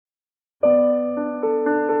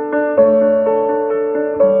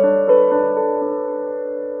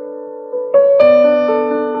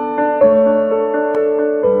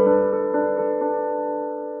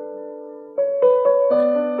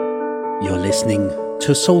listening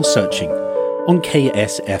to Soul Searching on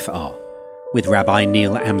KSFR with Rabbi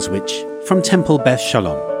Neil Amswych from Temple Beth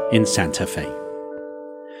Shalom in Santa Fe.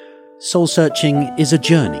 Soul Searching is a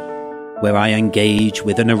journey where I engage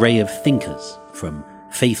with an array of thinkers, from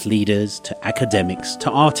faith leaders to academics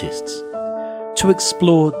to artists, to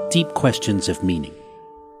explore deep questions of meaning,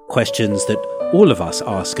 questions that all of us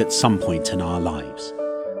ask at some point in our lives,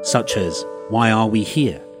 such as, why are we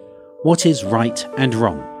here? What is right and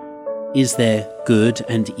wrong? Is there good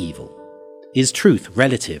and evil? Is truth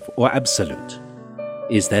relative or absolute?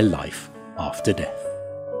 Is there life after death?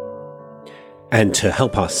 And to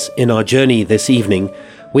help us in our journey this evening,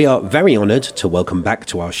 we are very honoured to welcome back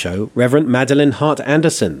to our show Reverend Madeline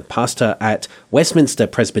Hart-Andersen, pastor at Westminster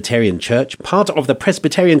Presbyterian Church, part of the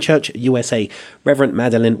Presbyterian Church USA. Reverend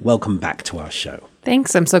Madeline, welcome back to our show.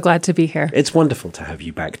 Thanks. I'm so glad to be here. It's wonderful to have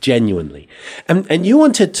you back, genuinely. And you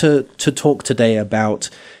wanted to talk today about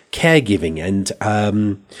caregiving,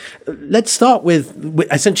 and let's start with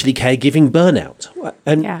essentially caregiving burnout.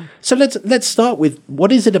 And so let's start with,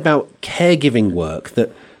 what is it about caregiving work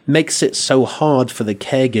that makes it so hard for the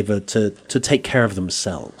caregiver to take care of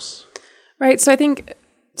themselves? Right. So I think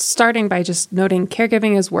starting by just noting,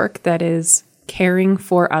 caregiving is work that is caring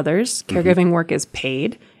for others. Caregiving work is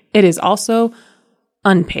paid. It is also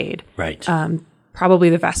unpaid. Right. Probably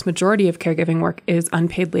the vast majority of caregiving work is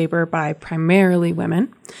unpaid labor by primarily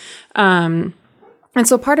women. And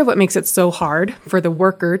so part of what makes it so hard for the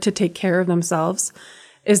worker to take care of themselves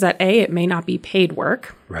is that A, it may not be paid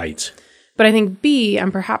work. Right. But I think B,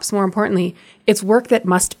 and perhaps more importantly, it's work that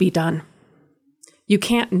must be done. You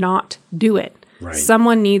can't not do it. Right.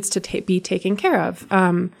 Someone needs to be taken care of.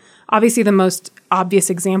 Obviously, the most obvious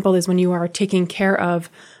example is when you are taking care of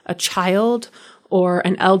a child or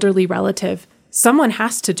an elderly relative. Someone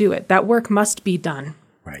has to do it. That work must be done.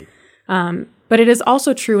 Right. But it is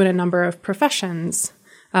also true in a number of professions,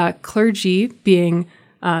 clergy being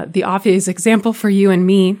the obvious example for you and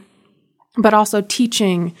me, but also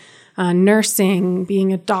teaching, nursing,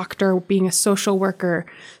 being a doctor, being a social worker.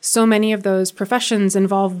 So many of those professions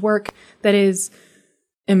involve work that is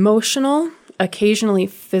emotional, occasionally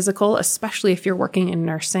physical, especially if you're working in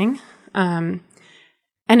nursing, and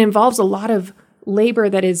involves a lot of labor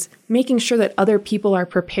that is making sure that other people are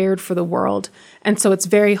prepared for the world. And so it's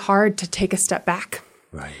very hard to take a step back,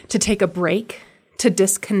 right, to take a break, to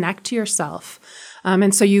disconnect yourself.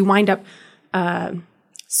 And so you wind up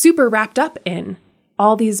super wrapped up in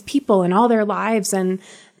all these people and all their lives and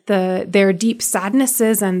their deep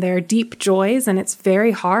sadnesses and their deep joys. And it's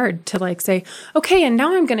very hard to say, okay, and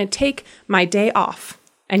now I'm going to take my day off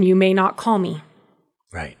and you may not call me.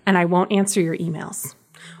 Right. And I won't answer your emails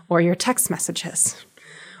or your text messages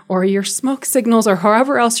or your smoke signals or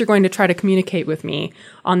however else you're going to try to communicate with me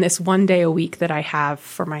on this one day a week that I have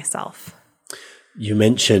for myself. You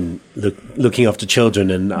mentioned looking after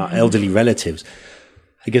children and elderly relatives.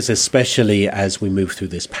 I guess especially as we move through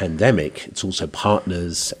this pandemic, it's also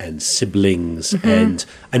partners and siblings. And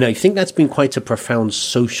I think that's been quite a profound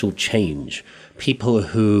social change. People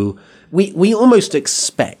who we almost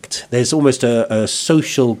expect, there's almost a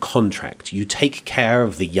social contract. You take care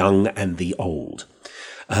of the young and the old.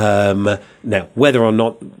 Now, whether or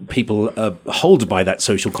not people hold by that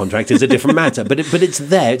social contract is a different matter, but it's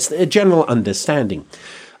there. It's a general understanding.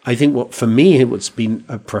 I think what's been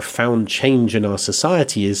a profound change in our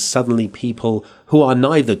society is suddenly people who are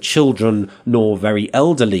neither children nor very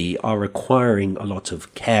elderly are requiring a lot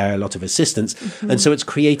of care, a lot of assistance. And so it's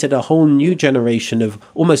created a whole new generation of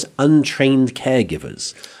almost untrained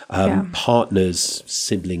caregivers, partners,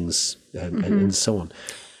 siblings, and so on.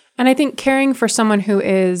 And I think caring for someone who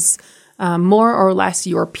is more or less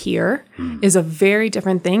your peer is a very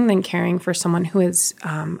different thing than caring for someone who is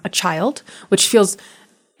a child, which feels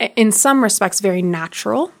in some respects very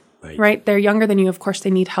natural, right? They're younger than you. Of course, they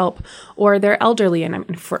need help, or they're elderly.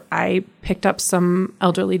 And I picked up some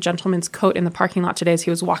elderly gentleman's coat in the parking lot today as he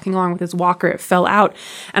was walking along with his walker. It fell out,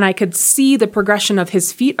 and I could see the progression of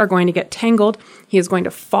his feet are going to get tangled. He is going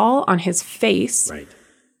to fall on his face. Right.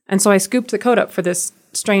 And so I scooped the coat up for this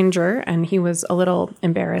stranger, and he was a little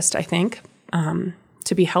embarrassed, I think,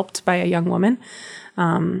 to be helped by a young woman.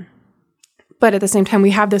 But at the same time,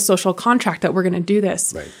 we have this social contract that we're going to do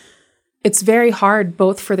this. Right. It's very hard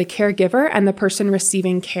both for the caregiver and the person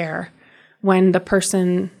receiving care when the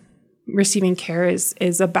person receiving care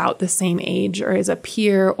is about the same age or is a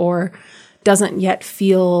peer or doesn't yet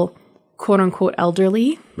feel quote unquote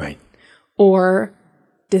elderly, right, or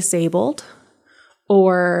disabled,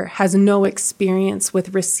 or has no experience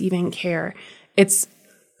with receiving care.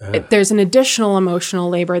 There's an additional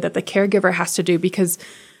emotional labor that the caregiver has to do because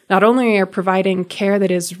not only are you providing care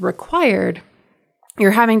that is required,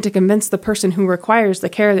 you're having to convince the person who requires the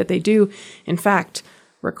care that they do, in fact,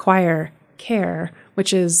 require care,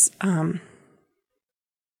 which is,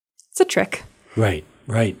 it's a trick. Right.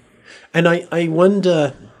 And I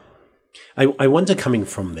wonder coming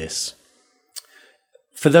from this,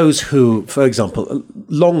 for those who, for example,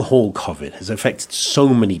 long-haul COVID has affected so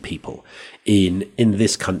many people in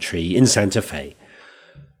this country, in Santa Fe.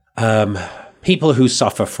 People who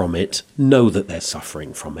suffer from it know that they're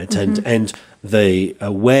suffering from it, and the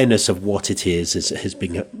awareness of what it is has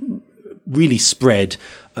been really spread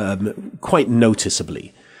quite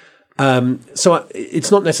noticeably. So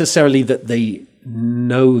it's not necessarily that they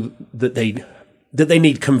know that they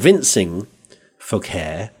need convincing for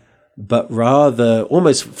care, but rather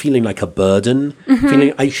almost feeling like a burden,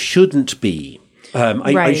 feeling I shouldn't be.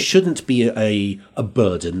 I shouldn't be a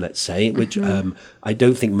burden, let's say, which I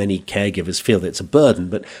don't think many caregivers feel that it's a burden,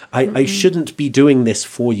 but I shouldn't be doing this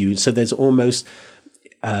for you. So there's almost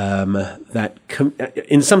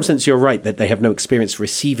in some sense, you're right that they have no experience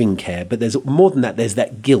receiving care, but there's more than that. There's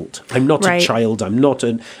that guilt. I'm not a child. I'm not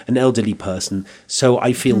an elderly person. So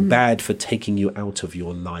I feel bad for taking you out of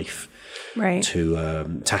your life. Right. To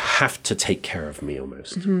have to take care of me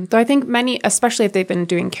almost. So I think many, especially if they've been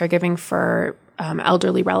doing caregiving for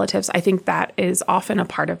elderly relatives, I think that is often a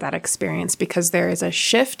part of that experience because there is a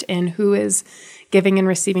shift in who is giving and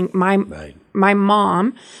receiving. My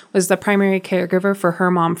mom was the primary caregiver for her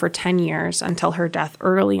mom for 10 years until her death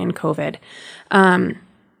early in COVID. And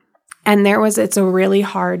it's a really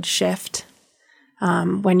hard shift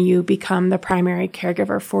when you become the primary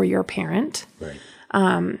caregiver for your parent. Right.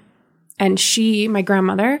 And my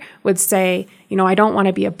grandmother, would say, I don't want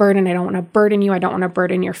to be a burden. I don't want to burden you. I don't want to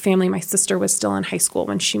burden your family. My sister was still in high school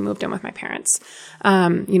when she moved in with my parents.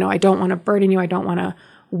 I don't want to burden you. I don't want to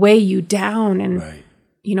weigh you down. And,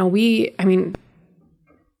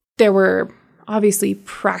 there were obviously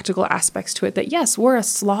practical aspects to it that, yes, we're a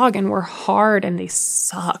slog and we're hard and they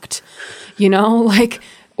sucked, like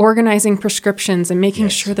organizing prescriptions and making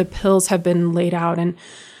sure the pills have been laid out. And,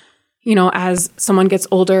 as someone gets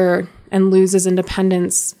older and loses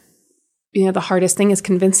independence, the hardest thing is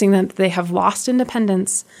convincing them that they have lost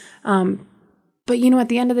independence. But, at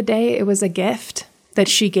the end of the day, it was a gift that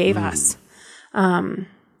she gave us,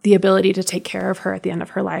 the ability to take care of her at the end of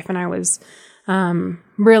her life. And I was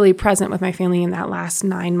really present with my family in that last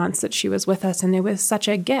 9 months that she was with us. And it was such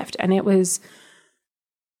a gift. And it was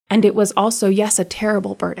also, yes, a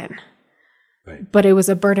terrible burden, but it was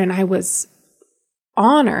a burden I was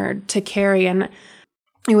honored to carry. And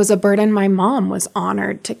it was a burden my mom was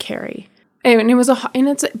honored to carry. And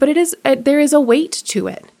there is a weight to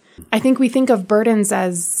it. I think we think of burdens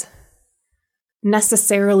as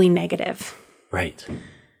necessarily negative. Right.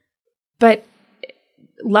 But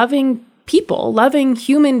loving people, loving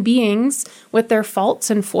human beings with their faults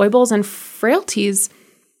and foibles and frailties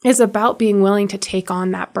is about being willing to take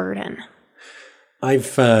on that burden.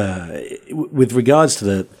 I've, with regards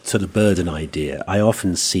to the burden idea, I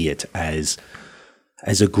often see it as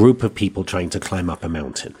a group of people trying to climb up a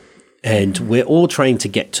mountain. And we're all trying to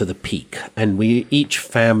get to the peak. And each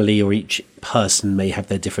family or each person may have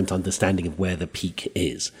their different understanding of where the peak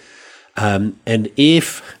is. And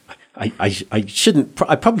if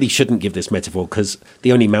I probably shouldn't give this metaphor because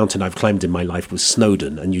the only mountain I've climbed in my life was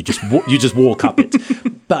Snowdon, and you just walk up it.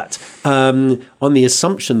 But on the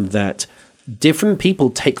assumption that different people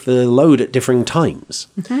take the load at different times,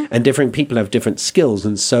 and different people have different skills.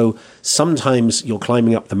 And so sometimes you're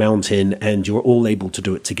climbing up the mountain and you're all able to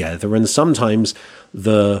do it together. And sometimes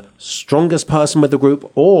the strongest person with the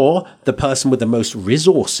group or the person with the most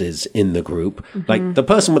resources in the group, like the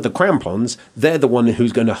person with the crampons, they're the one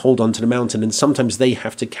who's going to hold on to the mountain. And sometimes they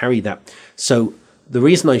have to carry that. So the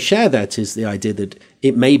reason I share that is the idea that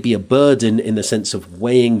it may be a burden in the sense of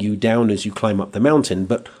weighing you down as you climb up the mountain,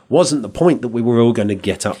 but wasn't the point that we were all going to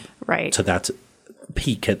get up to that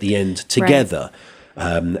peak at the end together.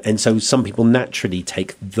 Right. And so some people naturally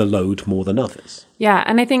take the load more than others. Yeah.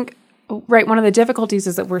 And I think, one of the difficulties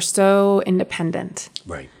is that we're so independent.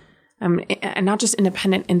 Right. And not just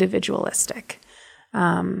independent, individualistic.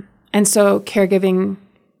 And so caregiving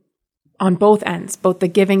on both ends, both the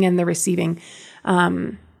giving and the receiving,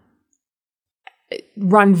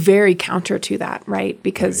 run very counter to that, right?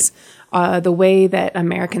 Because the way that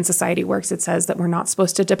American society works, it says that we're not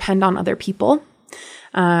supposed to depend on other people.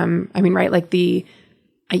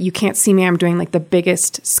 You can't see me, I'm doing like the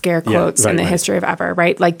biggest scare quotes in the history of ever,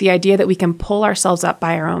 right? Like the idea that we can pull ourselves up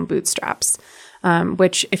by our own bootstraps,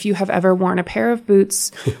 which if you have ever worn a pair of boots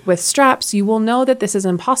with straps, you will know that this is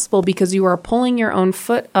impossible because you are pulling your own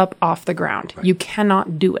foot up off the ground. Right. You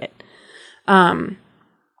cannot do it.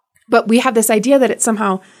 But we have this idea that it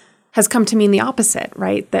somehow has come to mean the opposite,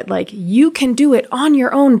 right? That like you can do it on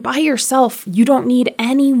your own by yourself. You don't need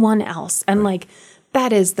anyone else. And like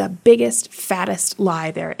that is the biggest, fattest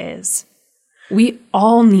lie there is. We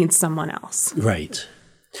all need someone else. Right.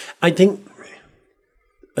 I think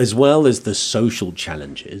as well as the social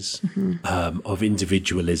challenges of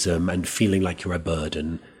individualism and feeling like you're a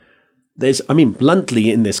burden, bluntly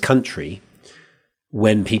in this country,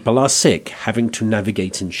 when people are sick, having to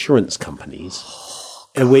navigate insurance companies,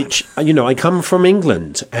 which, I come from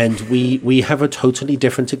England, and we have a totally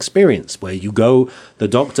different experience where you go, the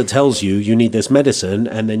doctor tells you need this medicine,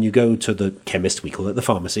 and then you go to the chemist, we call it the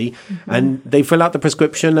pharmacy, and they fill out the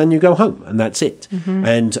prescription and you go home, and that's it.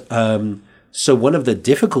 And so one of the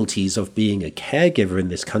difficulties of being a caregiver in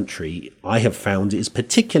this country, I have found, is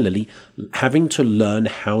particularly having to learn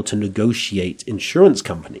how to negotiate insurance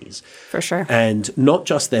companies. For sure. And not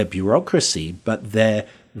just their bureaucracy, but their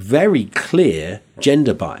very clear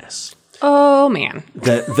gender bias. Oh, man.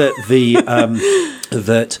 That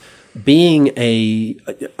being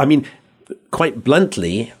quite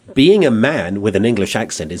bluntly, being a man with an English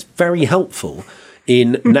accent is very helpful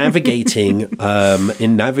in navigating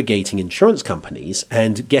insurance companies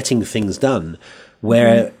and getting things done,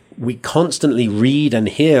 where we constantly read and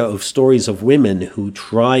hear of stories of women who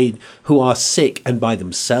are sick and by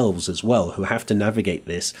themselves as well, who have to navigate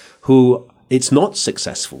this, who it's not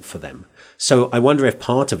successful for them. So I wonder if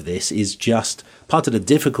part of this is just part of the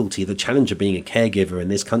difficulty, the challenge of being a caregiver in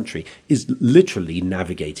this country is literally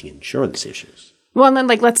navigating insurance issues. Well, and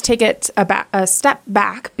then let's take it a step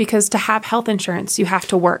back, because to have health insurance, you have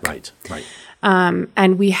to work. Right.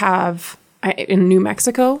 And we have, in New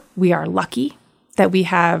Mexico, we are lucky that we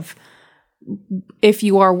have, if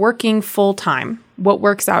you are working full time, what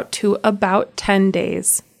works out to about 10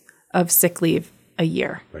 days of sick leave a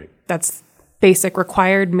year. Right. That's basic,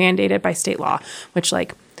 required, mandated by state law, which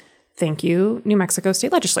thank you, New Mexico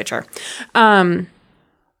State Legislature.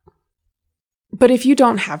 But if you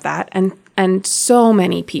don't have that, and so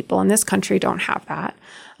many people in this country don't have that,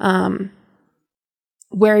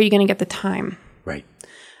 where are you going to get the time? Right.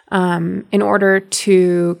 In order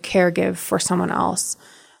to caregive for someone else.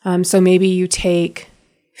 So maybe you take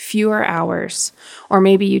fewer hours, or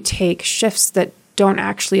maybe you take shifts that don't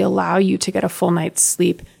actually allow you to get a full night's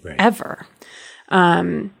sleep ever.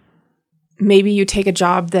 Maybe you take a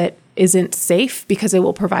job that isn't safe because it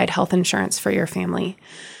will provide health insurance for your family.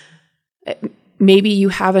 Maybe you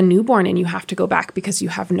have a newborn and you have to go back because you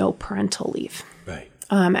have no parental leave. Right.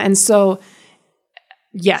 And so,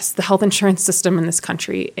 yes, the health insurance system in this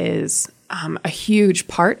country is a huge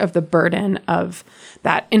part of the burden of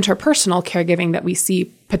that interpersonal caregiving that we see,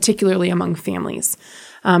 particularly among families.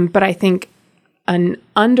 But I think an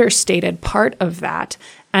understated part of that,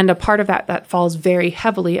 and a part of that falls very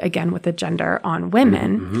heavily, again, with the gender on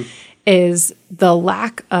women, is the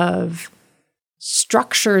lack of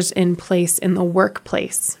structures in place in the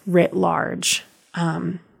workplace writ large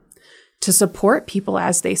to support people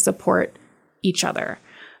as they support each other.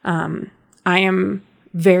 I am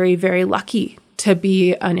very, very lucky to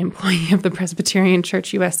be an employee of the Presbyterian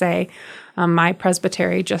Church USA. My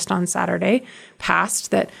presbytery just on Saturday passed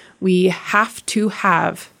that we have to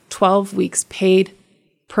have 12 weeks paid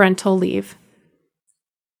parental leave.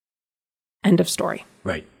 End of story.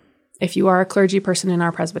 Right. If you are a clergy person in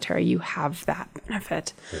our presbytery, you have that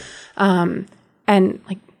benefit. And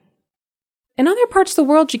in other parts of the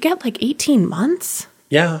world, you get 18 months.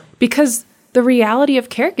 Yeah. Because the reality of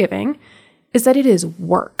caregiving is that it is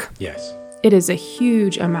work. Yes. It is a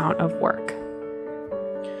huge amount of work.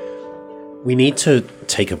 We need to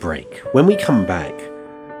take a break. When we come back,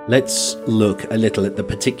 let's look a little at the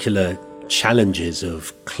particular challenges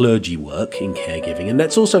of clergy work in caregiving, and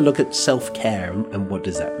let's also look at self-care and what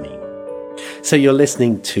does that mean. So you're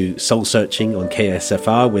listening to Soul Searching on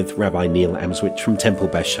KSFR with Rabbi Neil Amswych from Temple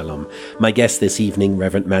Beth Shalom. My guest this evening,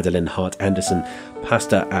 Reverend Madeline Hart-Andersen,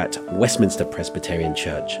 pastor at Westminster Presbyterian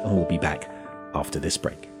Church, and we'll be back after this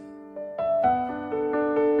break.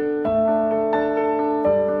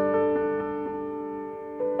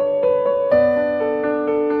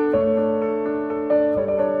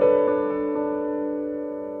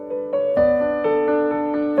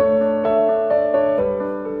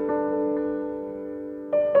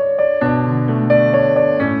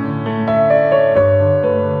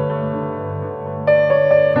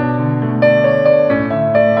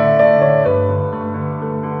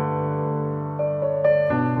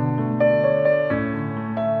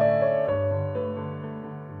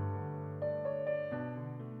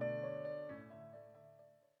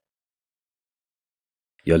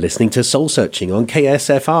 You're listening to Soul Searching on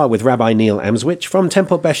KSFR with Rabbi Neil Amswych from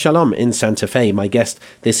Temple Beth Shalom in Santa Fe. My guest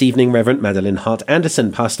this evening, Reverend Madeline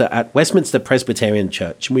Hart-Andersen, pastor at Westminster Presbyterian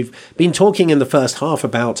Church. And we've been talking in the first half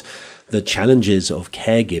about the challenges of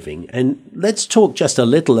caregiving. And let's talk just a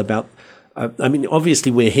little about obviously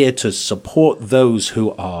we're here to support those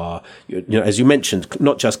who are, as you mentioned,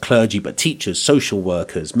 not just clergy, but teachers, social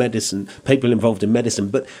workers, medicine, people involved in medicine.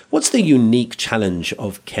 But what's the unique challenge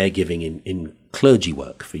of caregiving in clergy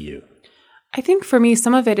work for you? I think for me,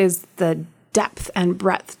 some of it is the depth and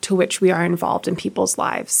breadth to which we are involved in people's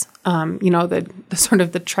lives. The sort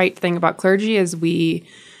of the trite thing about clergy is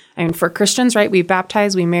for Christians, right, we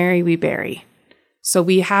baptize, we marry, we bury. So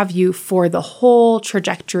we have you for the whole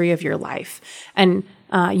trajectory of your life. And,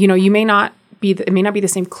 it may not be the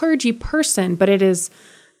same clergy person, but it is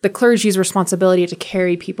the clergy's responsibility to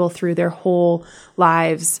carry people through their whole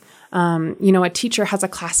lives. A teacher has a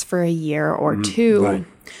class for a year or two. Right.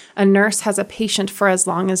 A nurse has a patient for as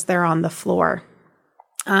long as they're on the floor.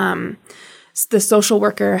 The social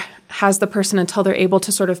worker has the person until they're able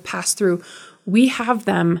to sort of pass through. We have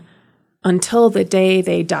them until the day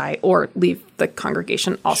they die or leave the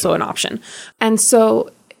congregation, also sure. An option. And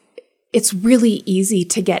so it's really easy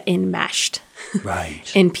to get enmeshed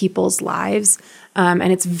right. in people's lives. And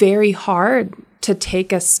it's very hard to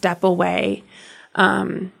take a step away.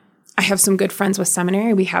 I have some good friends with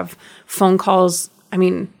seminary. We have phone calls,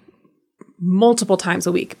 multiple times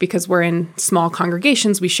a week because we're in small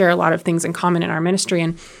congregations. We share a lot of things in common in our ministry.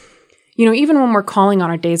 And, even when we're calling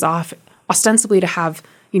on our days off, ostensibly to have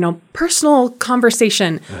personal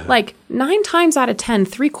conversation, like 9 times out of 10,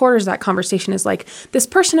 3/4 of that conversation is like, this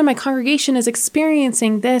person in my congregation is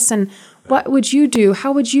experiencing this. And what would you do?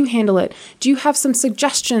 How would you handle it? Do you have some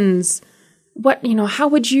suggestions? How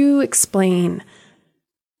would you explain?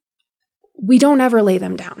 We don't ever lay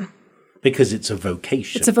them down. Because it's a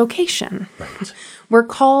vocation. It's a vocation. Right. We're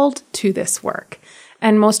called to this work.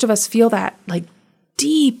 And most of us feel that like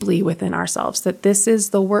deeply within ourselves, that this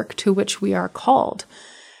is the work to which we are called.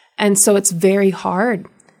 And so it's very hard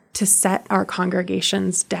to set our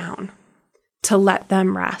congregations down, to let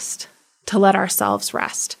them rest, to let ourselves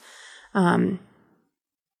rest. In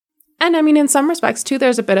some respects too,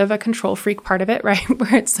 there's a bit of a control freak part of it, right?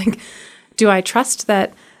 Where it's like, do I trust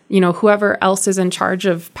that, whoever else is in charge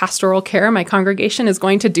of pastoral care in my congregation is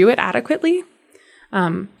going to do it adequately?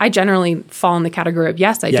 I generally fall in the category of,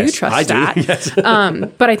 yes, I do trust that. Yes.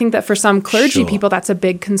 But I think that for some clergy people, that's a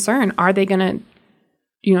big concern. Are they going to,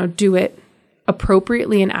 do it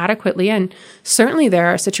appropriately and adequately? And certainly there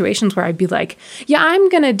are situations where I'd be like, yeah, I'm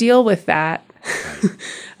going to deal with that.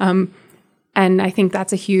 Right. And I think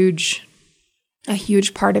that's a huge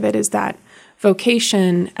part of it is that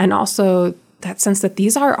vocation and also that sense that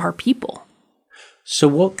these are our people. So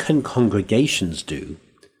what can congregations do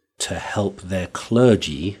to help their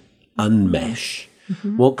clergy unmesh?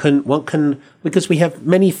 Mm-hmm. What can, because we have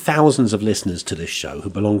many thousands of listeners to this show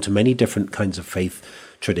who belong to many different kinds of faith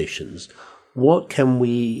traditions. What can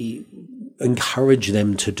we encourage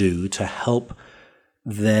them to do to help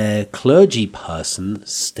their clergy person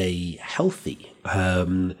stay healthy?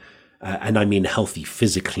 And I mean healthy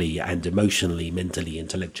physically and emotionally, mentally,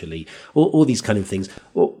 intellectually, all these kind of things.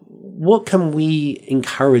 What can we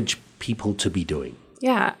encourage people to be doing?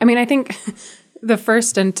 Yeah. I think the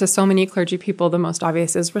first, and to so many clergy people, the most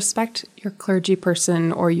obvious is respect your clergy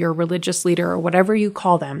person or your religious leader or whatever you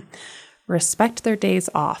call them. Respect their days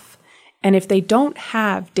off. And if they don't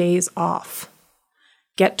have days off,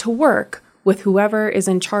 get to work with whoever is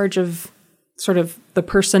in charge of sort of the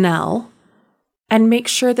personnel and make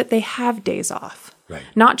sure that they have days off. Right.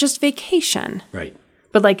 Not just vacation. Right.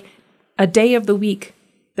 But like a day of the week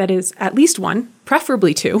that is at least one,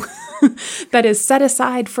 preferably 2, that is set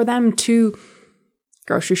aside for them to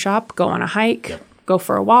grocery shop, go on a hike, yep. go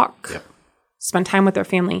for a walk, yep. spend time with their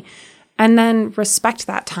family, and then respect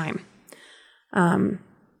that time.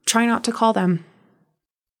 Try not to call them.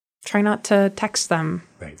 Try not to text them.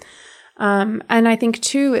 Right. And I think,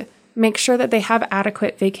 too, make sure that they have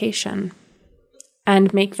adequate vacation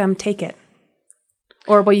and make them take it.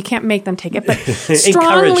 Or, well, you can't make them take it, but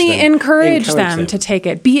strongly encourage them to take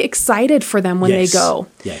it. Be excited for them when they go.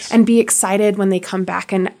 Yes. And be excited when they come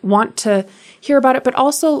back and want to hear about it, but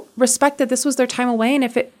also respect that this was their time away. And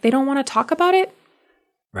if they don't want to talk about it,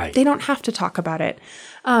 right. they don't have to talk about it.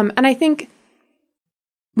 And I think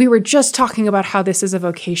we were just talking about how this is a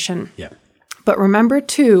vocation. Yeah. But remember,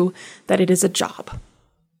 too, that it is a job.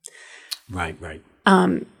 Right, right.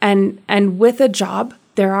 And with a job,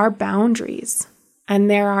 there are boundaries. And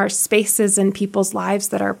there are spaces in people's lives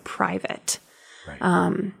that are private. Right.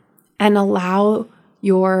 And allow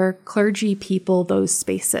your clergy people those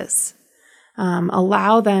spaces.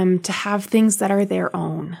 Allow them to have things that are their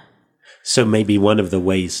own. So maybe one of the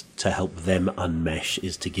ways to help them unmesh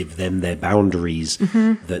is to give them their boundaries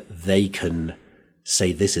that they can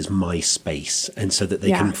say, this is my space, and so that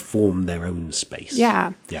they can form their own space.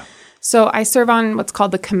 Yeah. Yeah. So I serve on what's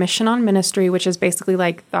called the Commission on Ministry, which is basically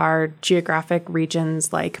like our geographic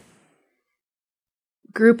regions, like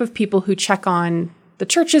group of people who check on the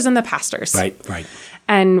churches and the pastors. Right.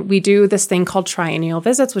 And we do this thing called triennial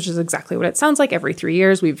visits, which is exactly what it sounds like. Every 3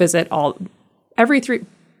 years, we visit every 3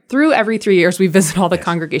 years, we visit all the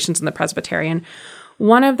congregations in the Presbyterian.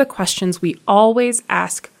 One of the questions we always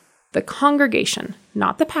ask the congregation,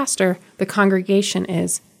 not the pastor, the congregation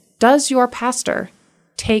is, does your pastor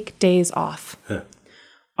take days off? Huh.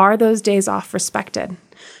 Are those days off respected?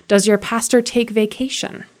 Does your pastor take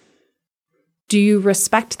vacation? Do you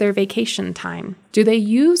respect their vacation time? Do they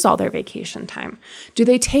use all their vacation time? Do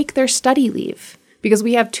they take their study leave? Because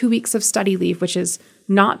we have 2 weeks of study leave, which is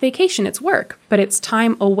not vacation, it's work, but it's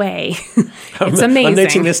time away. It's amazing. I'm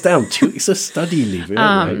noting this down. 2 weeks of study leave.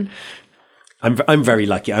 Right. I'm very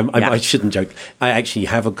lucky. I shouldn't joke. I actually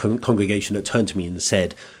have a congregation that turned to me and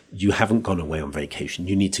said, you haven't gone away on vacation.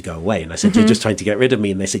 You need to go away. And I said, you're just trying to get rid of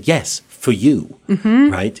me. And they said, yes, for you,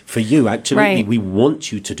 right? For you, absolutely. Right. We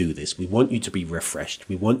want you to do this. We want you to be refreshed.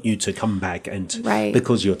 We want you to come back and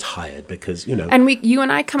because you're tired, because, you know. And you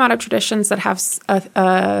and I come out of traditions that have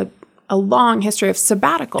a long history of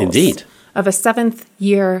sabbaticals. Indeed. Of a 7th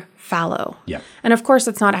year fallow. Yeah. And of course,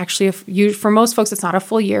 it's not actually, for most folks, it's not a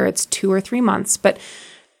full year. It's 2 or 3 months. But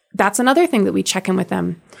that's another thing that we check in with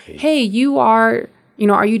them. Right. Hey,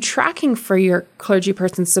 are you tracking for your clergy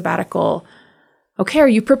person's sabbatical? Okay, are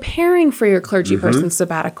you preparing for your clergy person's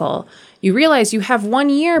sabbatical? You realize you have 1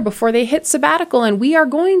 year before they hit sabbatical, and we are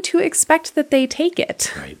going to expect that they take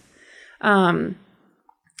it. Right.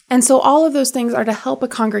 And so all of those things are to help a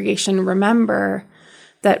congregation remember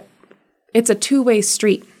that it's a two-way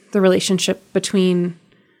street, the relationship between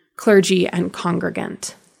clergy and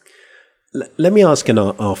congregant. Let me ask in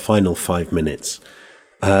our final 5 minutes.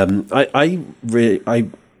 I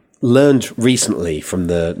learned recently from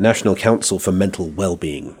the National Council for Mental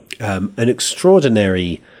Wellbeing an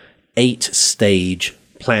extraordinary 8-stage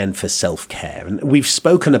plan for self-care. And we've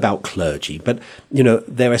spoken about clergy, but,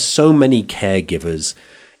 there are so many caregivers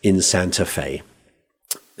in Santa Fe.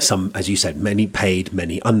 Some, as you said, many paid,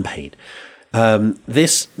 many unpaid. I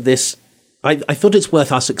thought it's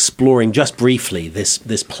worth us exploring just briefly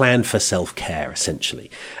this plan for self-care, essentially.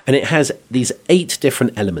 And it has these 8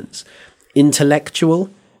 different elements: intellectual,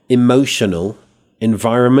 emotional,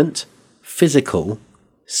 environment, physical,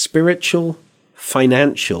 spiritual,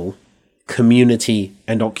 financial, community,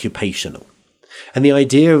 and occupational. And the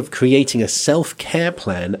idea of creating a self-care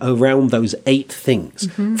plan around those 8 things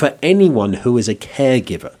for anyone who is a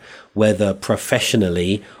caregiver, whether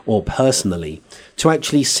professionally or personally, to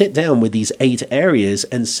actually sit down with these 8 areas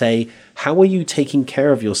and say, how are you taking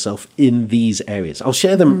care of yourself in these areas? I'll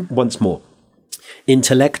share them once more.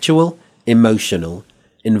 Intellectual, emotional,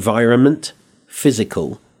 environment,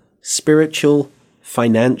 physical, spiritual,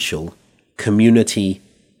 financial, community,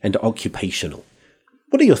 and occupational.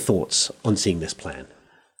 What are your thoughts on seeing this plan?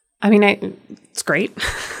 I mean, it's great.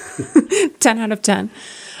 10 out of 10.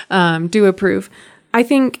 Do approve. I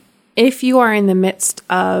think if you are in the midst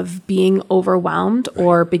of being overwhelmed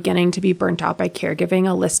or beginning to be burnt out by caregiving,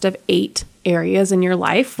 a list of 8 areas in your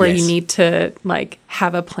life where you need to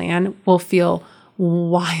have a plan will feel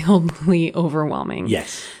wildly overwhelming.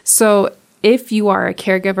 Yes. So if you are a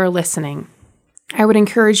caregiver listening, I would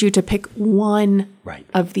encourage you to pick one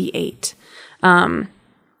of the 8.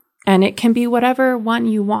 And it can be whatever one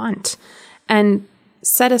you want, and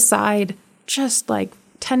set aside just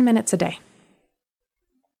 10 minutes a day.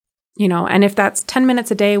 And if that's 10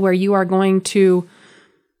 minutes a day where you are going to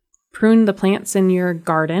prune the plants in your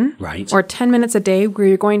garden, or 10 minutes a day where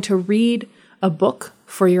you're going to read a book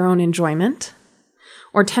for your own enjoyment,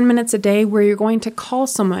 or 10 minutes a day where you're going to call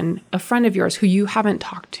someone, a friend of yours who you haven't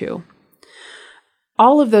talked to.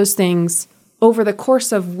 All of those things over the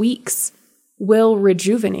course of weeks will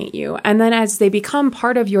rejuvenate you. And then as they become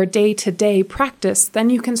part of your day-to-day practice,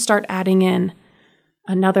 then you can start adding in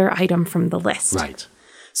another item from the list. Right.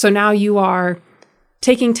 So now you are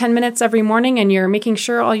taking 10 minutes every morning and you're making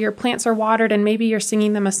sure all your plants are watered, and maybe you're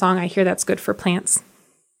singing them a song. I hear that's good for plants.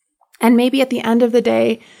 And maybe at the end of the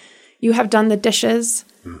day, you have done the dishes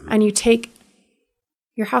and you take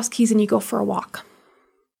your house keys and you go for a walk.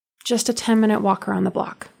 Just a 10-minute walk around the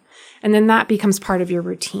block. And then that becomes part of your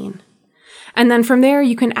routine. And then from there,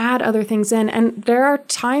 you can add other things in. And there are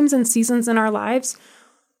times and seasons in our lives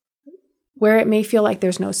where it may feel like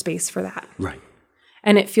there's no space for that. Right.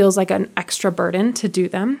 And it feels like an extra burden to do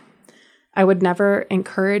them. I would never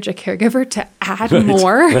encourage a caregiver to add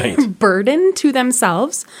more burden to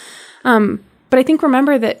themselves. But I think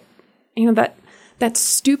remember that, that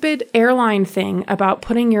stupid airline thing about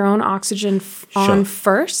putting your own oxygen on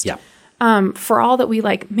first, for all that we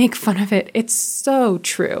make fun of it, it's so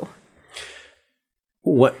true.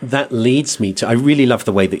 What that leads me to, I really love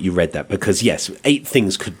the way that you read that, because yes, 8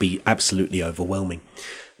 things could be absolutely overwhelming.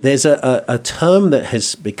 There's a term that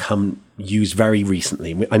has become used very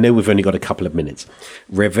recently. I know we've only got a couple of minutes.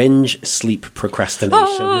 Revenge sleep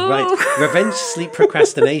procrastination. Right. Revenge sleep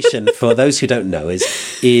procrastination, for those who don't know,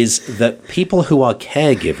 is that people who are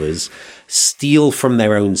caregivers steal from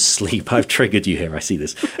their own sleep. I've triggered you here. I see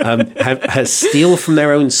this. Steal from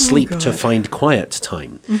their own sleep to find quiet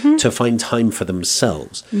time, to find time for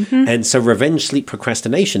themselves. And so revenge sleep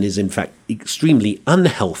procrastination is in fact extremely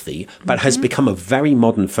unhealthy, but has become a very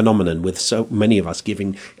modern phenomenon with so many of us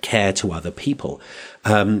giving care to other people.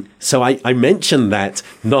 So I mention that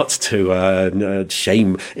not to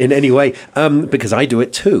shame in any way, because I do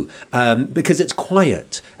it too, because it's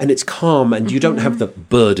quiet and it's calm and you don't have the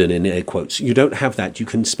burden, in air quotes. You don't have that. You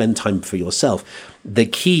can spend time for yourself. The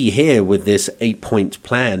key here with this 8-point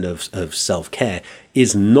plan of self-care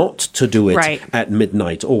is not to do it at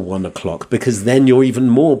midnight or 1 o'clock, because then you're even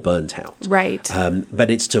more burnt out. Right.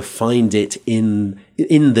 But it's to find it in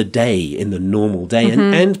the day, in the normal day,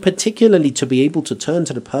 and particularly to be able to turn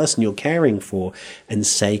to the person you're caring for and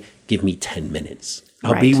say, give me 10 minutes.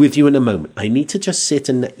 I'll be with you in a moment. I need to just sit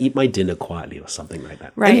and eat my dinner quietly or something like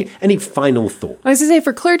that. Right. Any final thought? I was going to say,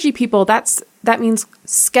 for clergy people, that means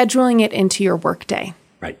scheduling it into your workday.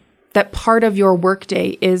 Right. That part of your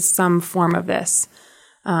workday is some form of this.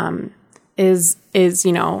 I'm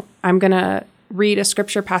going to read a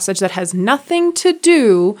scripture passage that has nothing to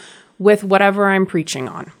do with whatever I'm preaching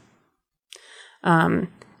on.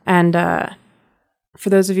 For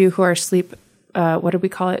those of you who are what did we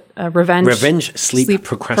call it? Revenge sleep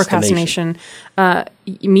procrastination.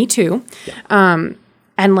 Me too. Yeah.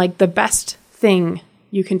 And the best thing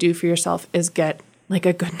you can do for yourself is get a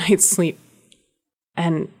good night's sleep.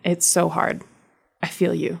 And it's so hard. I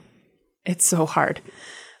feel you. It's so hard.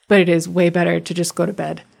 But it is way better to just go to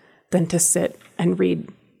bed than to sit and read.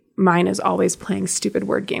 Mine is always playing stupid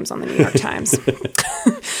word games on the New York Times.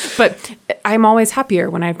 But I'm always happier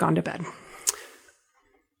when I've gone to bed.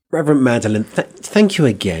 Reverend Madeline, thank you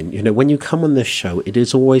again. When you come on this show, it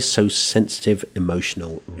is always so sensitive,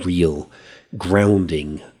 emotional, real,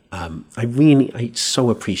 grounding. I so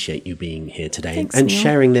appreciate you being here today. Thanks, and Neil.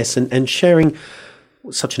 Sharing this and sharing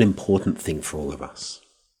such an important thing for all of us.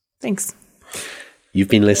 Thanks. You've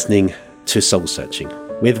been listening to Soul Searching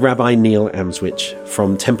with Rabbi Neil Amswych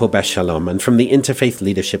from Temple Beth Shalom and from the Interfaith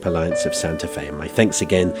Leadership Alliance of Santa Fe. And my thanks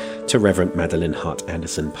again to Reverend Madeline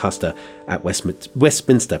Hart-Andersen, pastor at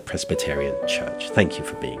Westminster Presbyterian Church. Thank you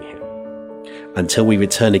for being here. Until we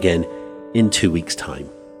return again in 2 weeks' time,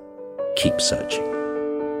 keep searching.